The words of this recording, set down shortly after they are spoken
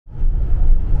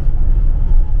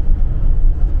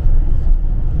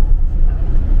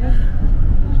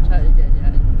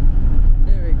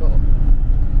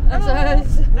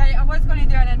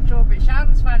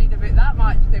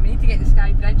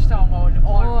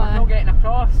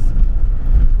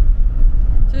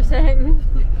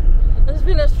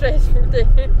day.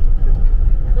 There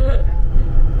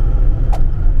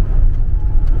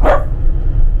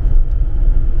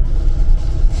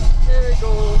we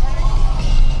go.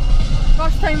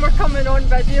 First time we're coming on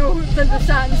video since we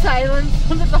sat in silence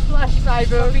for the last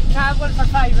 5 hours. We've been travelling for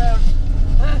 5 hours.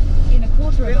 In a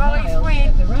quarter of a mile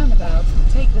at the roundabout,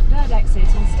 take the third exit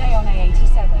and stay on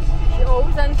A87. She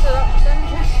always interrupts, doesn't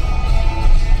she?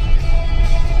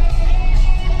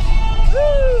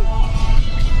 Woo!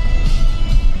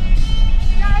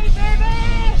 Yay, baby!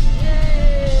 Yay!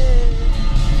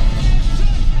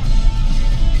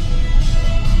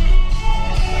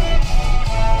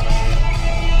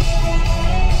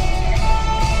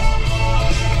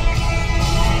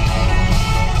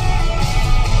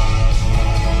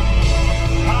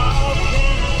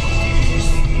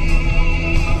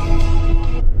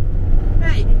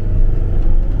 Right.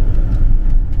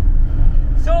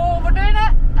 So we're doing it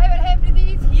out at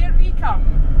Hebrides. Here we come.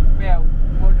 Well,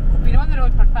 we've been on the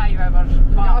road for 5 hours.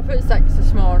 We got up at 6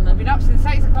 this morning. We've been up since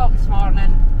 6 o'clock this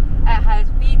morning. It has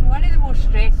been one of the most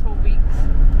stressful weeks,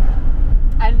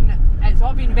 and it's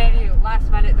all been very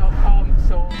lastminute.com,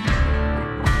 so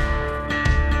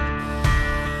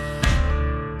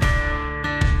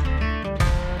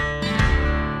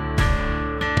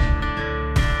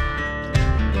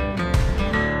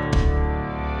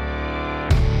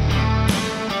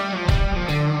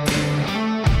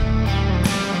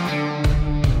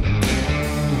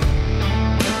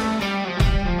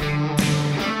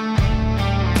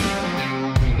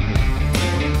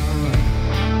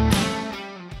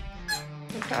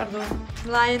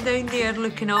lying down there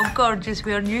looking all gorgeous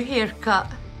with her new haircut.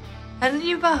 Hadn't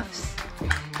you, Buffs?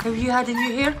 Have you had a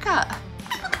new haircut?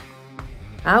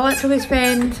 I literally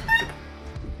spend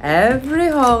every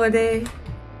holiday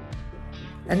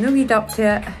in the lead up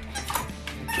to it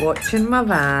watching my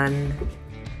van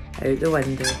out the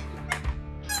window.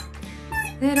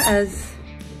 There it is.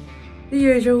 The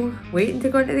usual, waiting to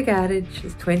go into the garage.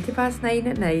 It's 9:20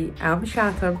 at night. I'm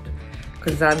shattered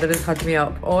because Xander has had me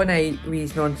up all night with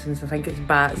his nonsense. I think it's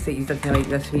bats that he doesn't like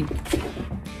this week.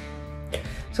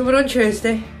 So we're on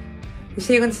Tuesday. We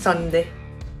sail on Sunday.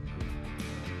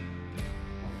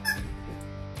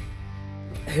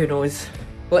 Who knows?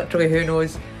 Literally who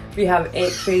knows? We have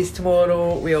x-rays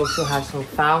tomorrow. We also have some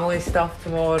family stuff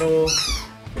tomorrow.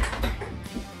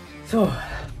 So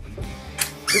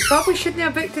we probably shouldn't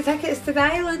have booked the tickets to the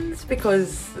islands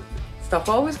because stuff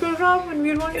always goes wrong when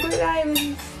we want to go to the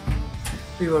islands.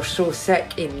 We were so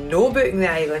sick in no booking the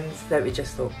islands that we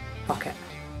just thought, fuck it,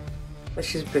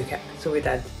 let's just book it. So we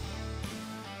did.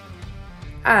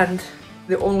 And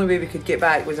the only way we could get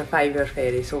back was a 5-hour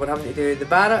ferry, so we're having to do the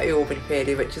Barra to Oban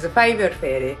ferry, which is a 5-hour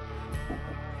ferry.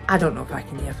 I don't know if I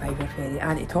can do a 5-hour ferry,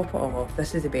 and to top it all off,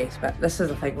 this is the best bit. This is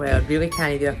the thing where I really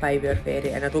can't do a 5-hour ferry,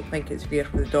 and I don't think it's fair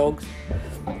for the dogs.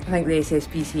 I think the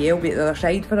SSPCA will be at the other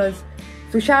side for us.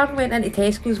 So Sharon went into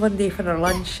Tesco's one day for her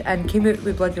lunch and came out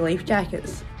with bloody life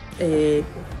jackets. 3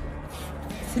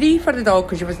 for the dog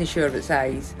because she wasn't sure what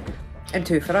size, and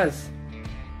 2 for us.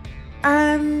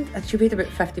 And she paid about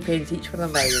 50p each for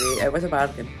them, by the way. It was a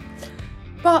bargain.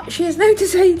 But she has now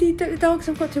decided that the dogs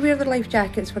have got to wear their life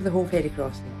jackets for the whole ferry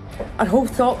crossing. Our whole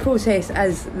thought process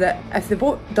is that if the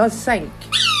boat does sink,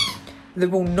 they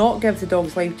will not give the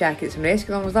dogs life jackets and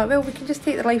rescue them. I was like, well, we can just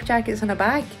take the life jackets in a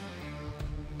bag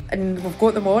and we've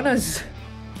got them on us.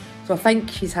 So I think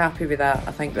she's happy with that.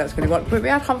 I think that's going to work. But we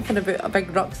are humping about a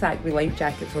big rucksack with life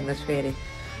jackets on this ferry.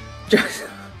 Just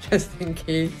in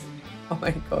case. Oh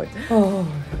my god. Oh,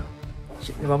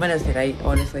 the woman isn't right,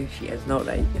 honestly. She is not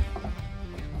right.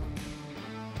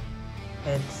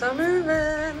 It's a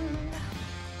moving.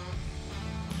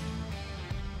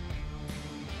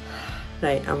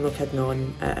 Right, I'm not kidding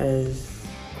on. It is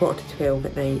 11:45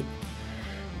 at night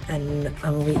and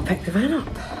I'm away to pick the van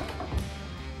up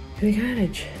to the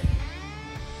garage.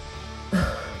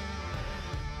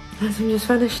 That's him just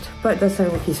finished, but it does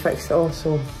sound like he's fixed it all,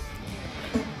 so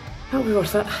that'll be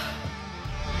worth it.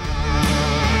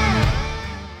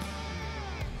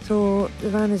 So the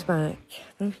van is back.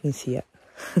 I don't know if you can see it.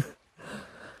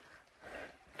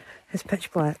 It's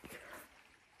pitch black.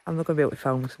 I'm not going to be able to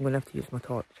film, so I'm going to have to use my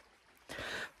torch.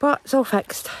 But it's all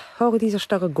fixed. Holidays are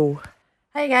still a go.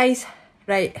 Hi guys.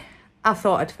 Right, I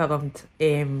thought I'd filmed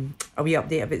a wee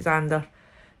update about Xander,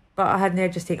 but I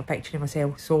hadn't just taken a picture of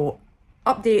myself. So,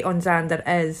 update on Xander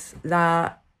is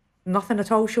that nothing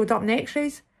at all showed up in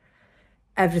x-rays.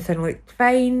 Everything looked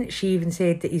fine. She even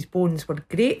said that his bones were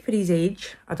great for his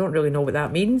age. I don't really know what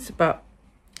that means, but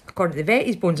according to the vet,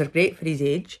 his bones are great for his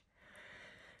age.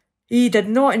 He did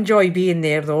not enjoy being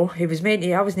there though. I wasn't meant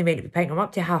to be picking him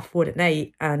up to 4:30 at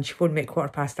night, and she phoned me at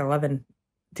 11:15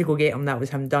 to go get him. That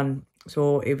was him done.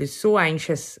 So he was so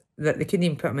anxious that they couldn't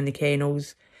even put him in the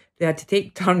kennels. They had to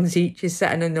take turns each of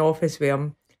sitting in the office with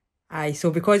him. Aye, so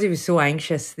because he was so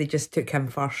anxious, they just took him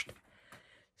first.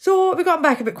 So we got him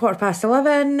back about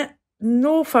 11:15.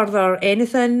 No further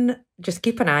anything. Just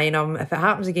keep an eye on him. If it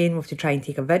happens again, we'll have to try and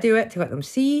take a video of it to let them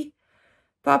see.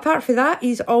 But apart from that,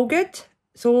 he's all good.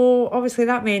 So obviously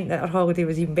that meant that our holiday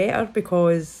was even better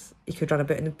because he could run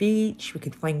about on the beach. We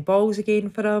could fling balls again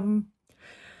for him.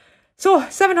 So,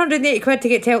 780 quid to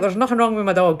get told there's nothing wrong with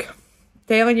my dog.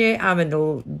 Telling you, I'm in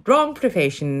the wrong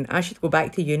profession. I should go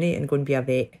back to uni and go and be a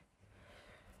vet.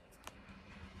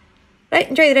 Right,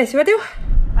 enjoy the rest of the video.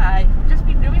 Aye, we've just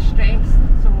been really stressed,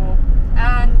 so,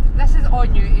 and this is all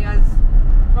new to us.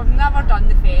 We've never done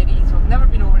the ferries, we've never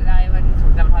been over to the islands,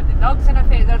 we've never had the dogs in a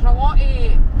ferry. There's a lot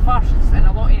of firsts and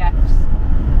a lot of ifs.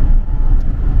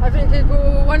 I think it'll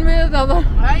go one way or the other.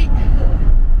 Right.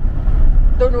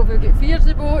 Don't know if we'll get fears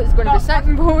the boat, it's going to be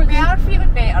sinking boats. We are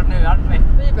feeling better now, aren't we?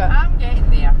 Maybe. I'm getting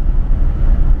there.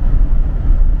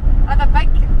 And a big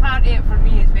part of it for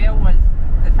me as well was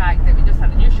the fact that we just had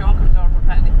a new shock absorber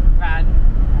put in the van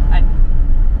and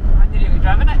I hadn't really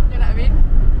driven it, do you know what I mean?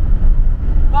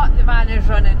 But the van is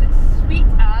running sweet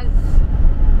as.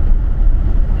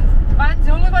 The van's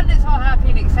the only one that's all happy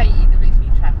and excited about its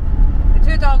wee trip. The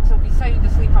two dogs will be sound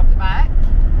asleep up the back.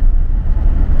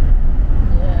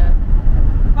 Yeah.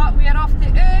 But we are off to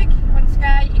Ugg on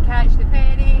Skye to catch the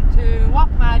ferry to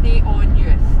Loch Maddy on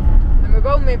uist. And we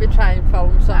will maybe try and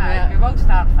film some of We it. will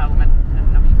start filming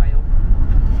in a wee while.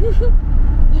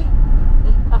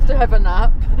 After have a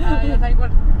nap. I think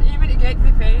we're aiming to get to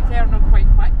the ferry terminal quite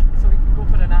quick so we can go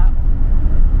for a nap.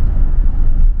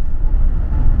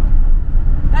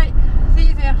 Right, see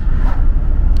you there.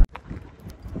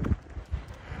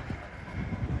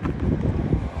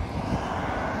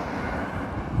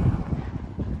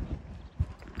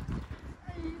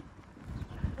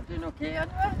 Okay,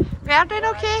 anyway. We are doing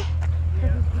okay.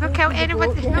 We've not killed anyone,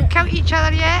 we've not killed each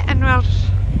other yet, and we're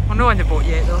not on the boat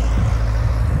yet though.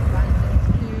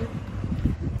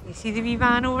 You see the wee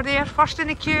van over there, first in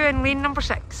the queue in lane number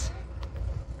 6.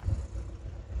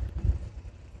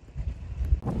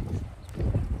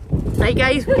 Right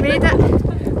guys, we made it.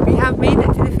 We have made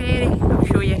it to the ferry. I'll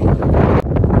show you.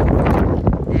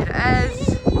 There it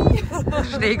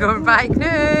is. There's going back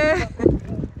now.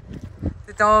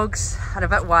 The dogs are a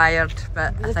bit wired,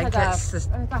 but I think it's just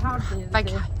big,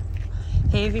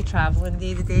 heavy travelling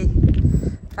day to day.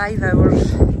 5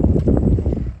 hours.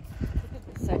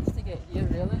 It's 6 to get here,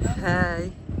 really.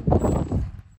 Aye.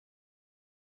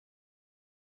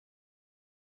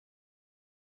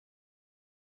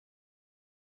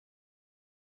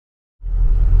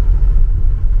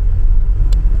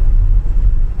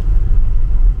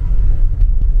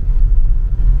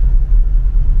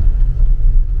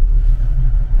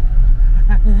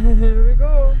 Here we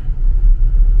go.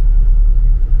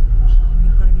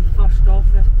 We're going to be first off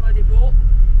this bloody boat,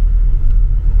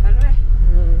 aren't we?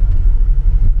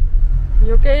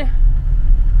 You okay?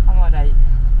 I'm alright.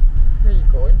 Where are you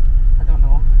going? I don't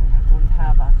know. I don't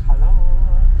have a colour.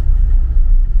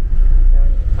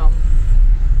 Come.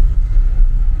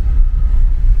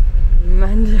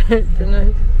 Monday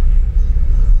tonight.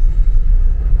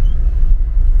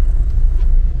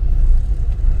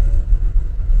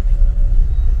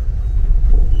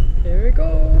 Here we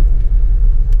go.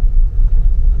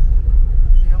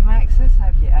 Well, Maxis,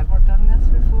 have you ever done this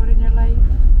before in your life?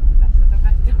 This is a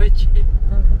bit dodgy.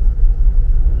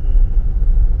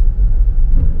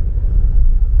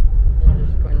 You're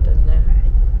just going down there.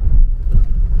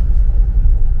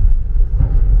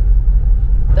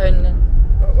 Down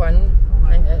what one? I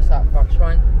think it's that first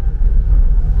one.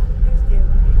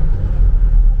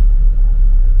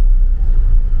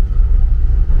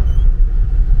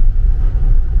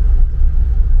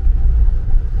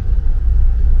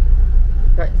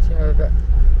 Right, see how a bit.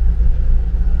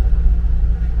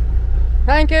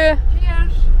 Thank you.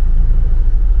 Cheers.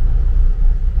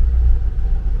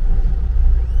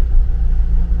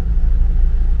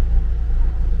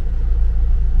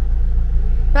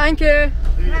 Thank you.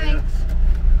 Thanks.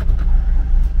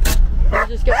 You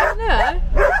just get out now?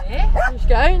 Eh? You just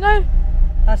get out now?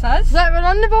 That's us. Is that we're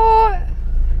on the boat?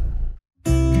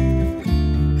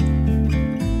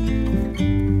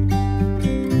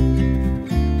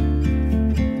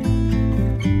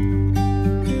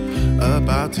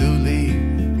 About to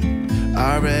leave,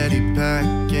 already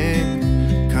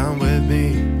packing. Come with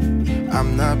me,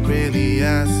 I'm not really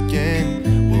asking.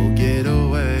 We'll get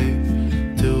away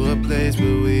to a place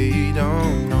where we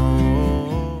don't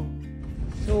know.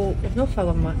 So we've not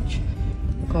filmed much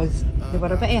because they were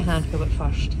a bit of a handful at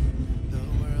first.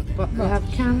 But we have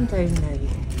calmed down now.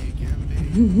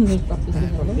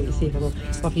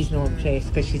 Fluffy's not impressed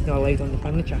because she's not allowed on the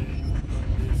furniture.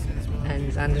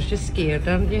 And Xander's just scared,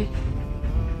 aren't you?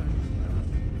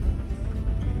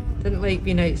 Didn't like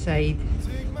being outside.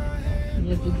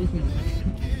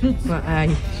 But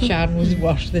aye, Sharon was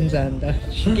worse than Xander.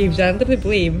 She gave Xander the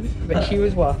blame, but she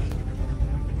was worse.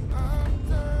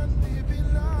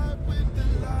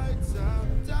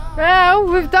 Well,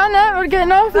 we've done it. We're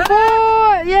getting off the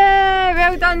boat. Yeah,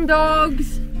 well done,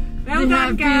 dogs. Well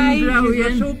done, guys. Brilliant.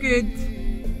 You're so good.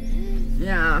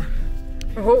 Yeah.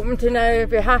 We're hoping to now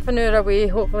be half an hour away.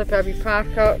 Hopefully, if we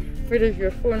park up. Where is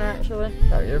your phone actually?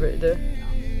 That's what you're about to do.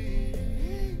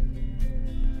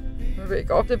 We're about to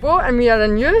get off the boat and we are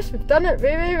in uist. We've done it,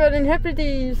 baby. We're in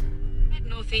Hebrides. Head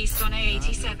northeast on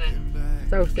A87.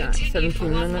 Still at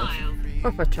 17 minutes.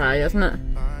 Worth a try, isn't it?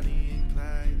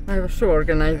 We're so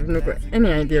organised, we've not got any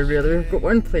idea really. We've got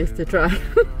one place to try.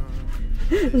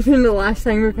 It's been the last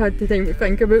time we've had the time to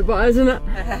think about, but isn't it?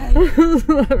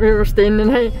 We were staying the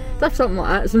night. If something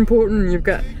like that's important, you've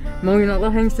got a million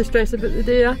other things to stress about the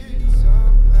day.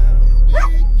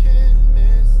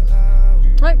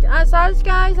 Look, that's us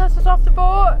guys, that's us off the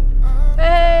boat.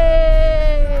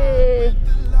 Hey!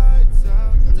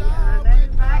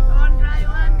 Back on dry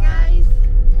land, guys.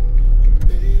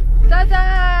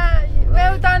 Ta-da!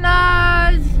 Well done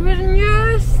us! We're in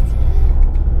uist!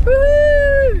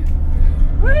 Woo!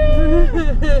 Woo!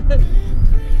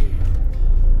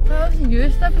 How's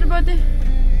uist, everybody?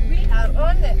 We are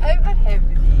on the Outer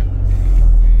Hebrides.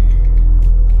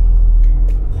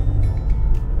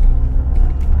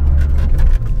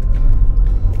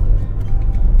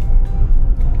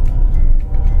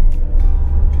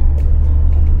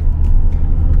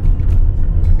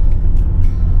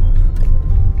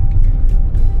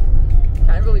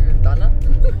 Can't believe we've done it.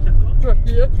 We're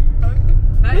here.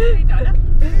 Actually done it.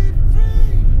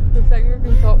 The thing we've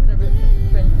been talking about for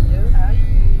 20 years.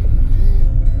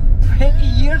 20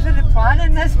 years of the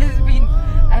planning, this has